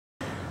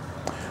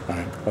All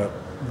right.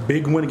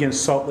 Big win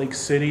against Salt Lake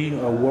City.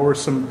 What were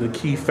some of the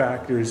key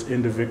factors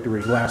in the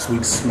victory last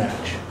week's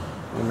match?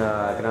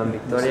 Una gran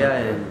victoria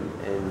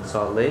en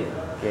Salt Lake.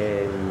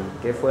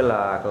 ¿Qué fue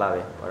la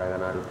clave para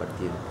ganar el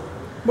partido?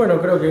 Bueno,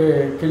 creo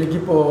que el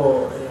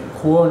equipo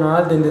jugó a una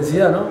alta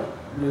intensidad, ¿no?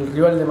 El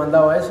rival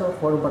demandaba eso,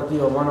 jugar un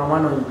partido mano a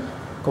mano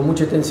y con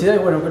mucha intensidad, y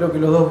bueno, creo que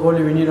los dos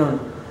goles vinieron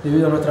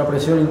debido a nuestra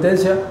presión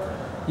intensa,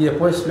 y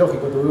después,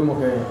 lógico, tuvimos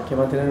que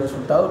mantener el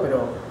resultado,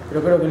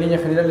 pero creo que en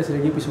líneas generales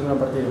el equipo hizo un gran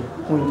partido,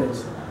 muy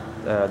intenso.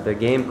 The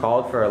game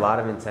called for a lot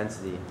of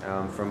intensity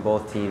from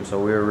both teams, so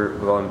we were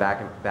going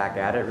back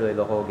at it really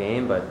the whole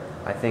game, but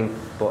I think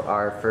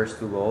our first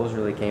two goals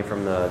really came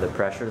from the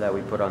pressure that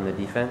we put on the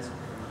defense.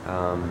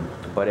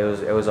 But it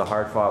was a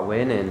hard-fought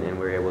win, and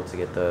we were able to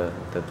get the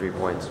 3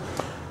 points.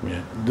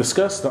 Yeah.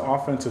 Discuss the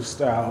offensive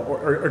style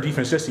or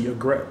defense, just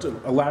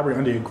to elaborate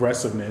on the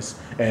aggressiveness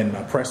and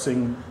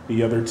pressing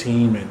the other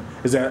team. And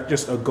is that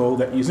just a goal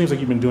that it seems like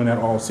you've been doing that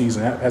all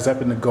season? Has that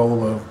been the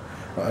goal of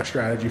a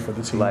strategy for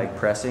the team? Like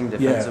pressing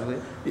defensively?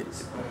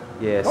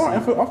 Yeah. Oh,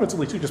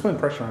 offensively too, just putting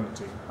pressure on the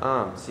team.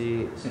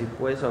 Sí,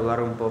 puedes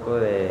hablar un poco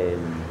de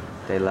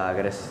la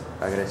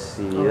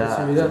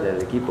agresividad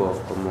del equipo,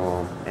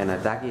 como en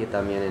ataque y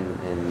también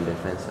en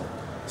defensa.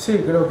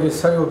 Sí, creo que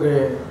es algo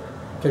que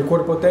el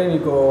cuerpo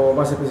técnico,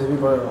 más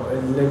específico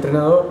el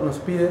entrenador, nos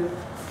pide,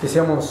 que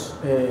seamos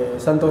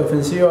tanto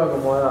defensiva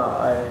como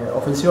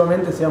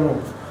ofensivamente, seamos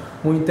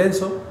muy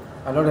intensos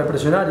a la hora de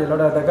presionar y a la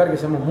hora de atacar, que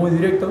seamos muy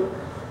directos.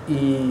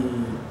 Y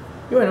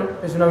bueno,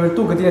 es una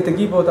virtud que tiene este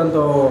equipo,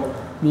 tanto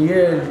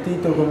Miguel,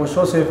 Tito como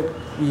Joseph,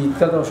 y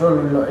trato yo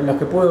en los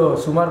que puedo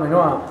sumarme,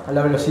 ¿no? a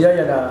la velocidad y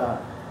a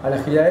la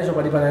agilidad de ellos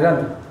para ir para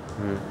adelante.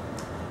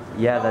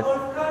 Yeah,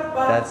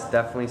 that's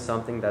definitely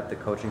something that the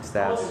coaching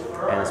staff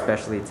and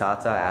especially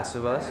Tata asks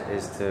of us,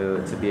 is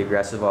to be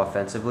aggressive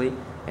offensively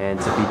and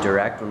to be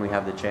direct when we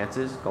have the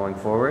chances going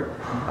forward.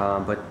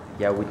 But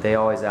yeah, they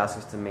always ask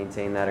us to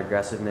maintain that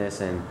aggressiveness,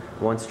 and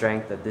one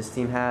strength that this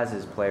team has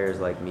is players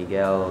like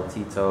Miguel,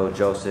 Tito,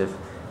 Joseph,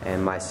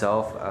 and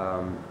myself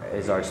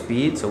is our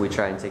speed, so we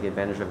try and take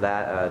advantage of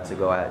that to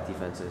go at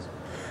defenses.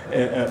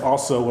 And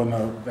also, when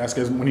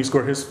Vasquez, when he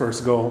scored his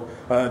first goal,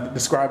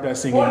 described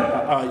as seeing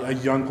a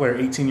young player,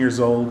 18 years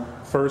old,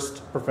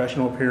 first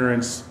professional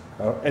appearance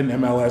in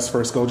MLS,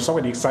 first goal. Just talk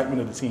about the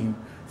excitement of the team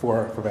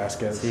for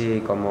Vasquez.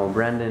 Sí, como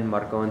Brandon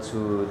marcó en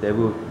su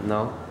debut,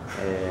 ¿no?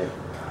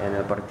 En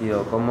el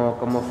partido.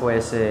 ¿Cómo fue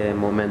ese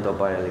momento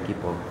para el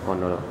equipo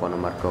cuando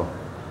marcó?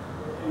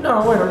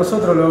 No, bueno,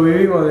 nosotros lo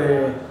vivimos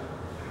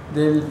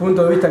del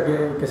punto de vista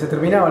que se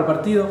terminaba el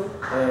partido.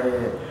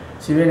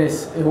 Si bien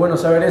es bueno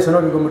saber eso,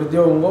 ¿no? Que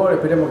convirtió un gol,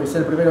 esperemos que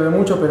sea el primero de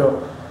muchos, pero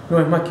no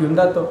es más que un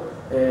dato.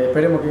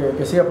 Esperemos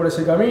que siga por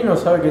ese camino.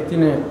 Sabe que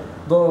tiene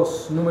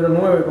dos números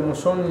 9 como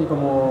John y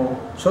como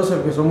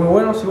Joseph, que son muy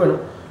buenos, y bueno,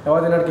 la va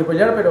a tener que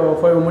pelear, pero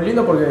fue algo muy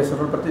lindo porque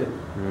cerró el partido.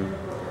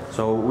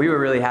 So we were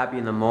really happy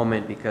in the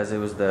moment because it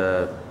was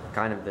the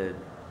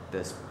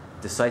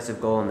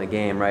decisive goal in the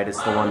game, right?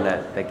 It's the one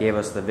that gave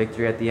us the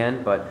victory at the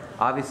end, but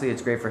obviously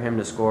it's great for him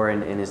to score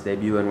in his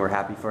debut, and we're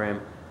happy for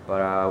him.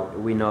 But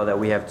we know that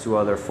we have two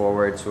other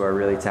forwards who are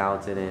really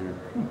talented in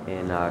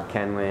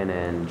Kenwin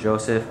and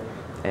Joseph,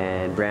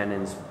 and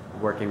Brandon's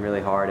working really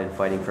hard and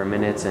fighting for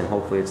minutes, and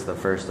hopefully it's the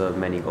first of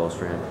many goals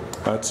for him.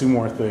 Two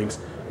more things,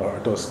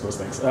 those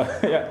things.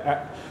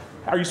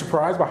 Are you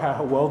surprised by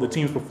how well the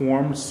team's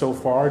performed so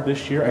far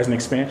this year as an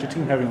expansion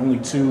team, having only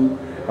 2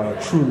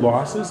 true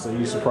losses? Are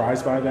you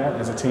surprised by that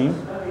as a team?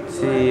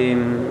 Sí,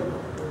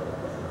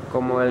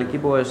 como el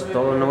equipo es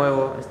todo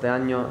nuevo este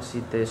año,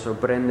 sí te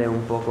sorprende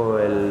un poco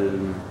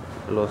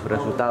los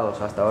resultados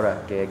hasta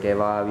ahora, que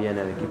va bien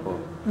el equipo.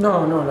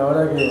 No, la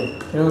verdad que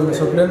no me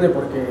sorprende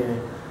porque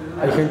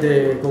hay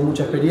gente con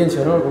mucha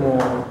experiencia, ¿no? Como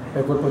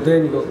el cuerpo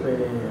técnico,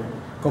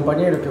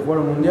 compañeros que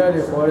jugaron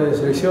mundiales, jugadores de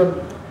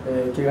selección,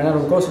 que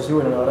ganaron cosas, y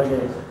bueno, la verdad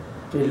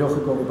que es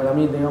lógico que para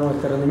mí tengamos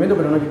este rendimiento,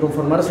 pero no hay que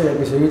conformarse, hay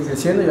que seguir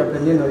creciendo y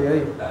aprendiendo día a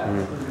día.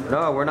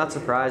 No, we're not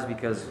surprised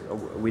because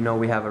we know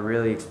we have a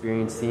really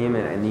experienced team,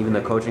 and even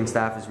the coaching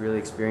staff is really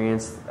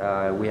experienced.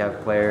 We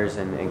have players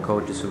and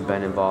coaches who've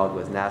been involved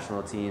with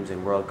national teams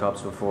and World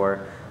Cups before.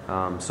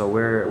 So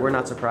we're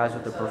not surprised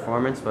with the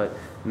performance, but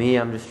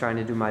I'm just trying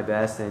to do my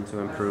best and to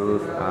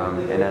improve,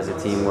 and as a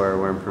team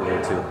we're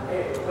improving too.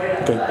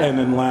 Okay, and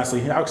then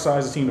lastly, how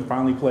excited is the team to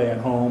finally play at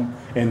home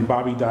in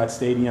Bobby Dodd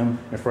Stadium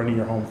in front of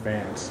your home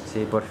fans?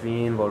 Sí, por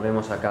fin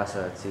volvemos a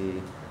casa,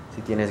 si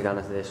tienes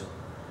ganas de eso.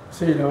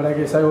 Sí, la verdad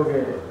que es algo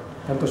que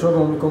tanto yo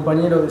como mi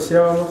compañero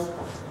deseábamos.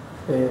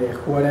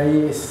 Jugar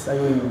ahí es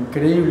algo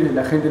increíble,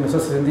 la gente nos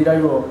hace sentir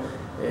algo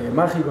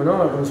mágico,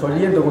 ¿no? Con su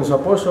aliento, con su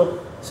apoyo,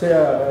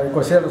 sea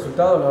cual sea el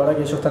resultado, la verdad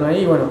que ellos están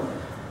ahí. Bueno,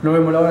 no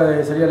vemos la hora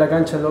de salir a la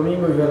cancha el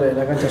domingo y ver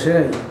la cancha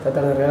llena y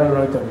tratar de regalar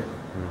una victoria.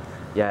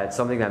 Yeah, it's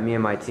something that me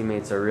and my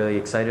teammates are really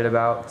excited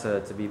about,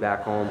 to be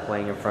back home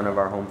playing in front of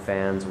our home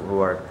fans who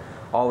are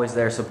always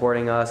there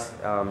supporting us,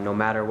 no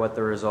matter what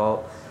the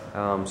result.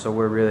 So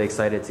we're really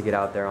excited to get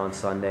out there on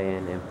Sunday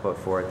and put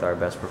forth our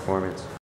best performance.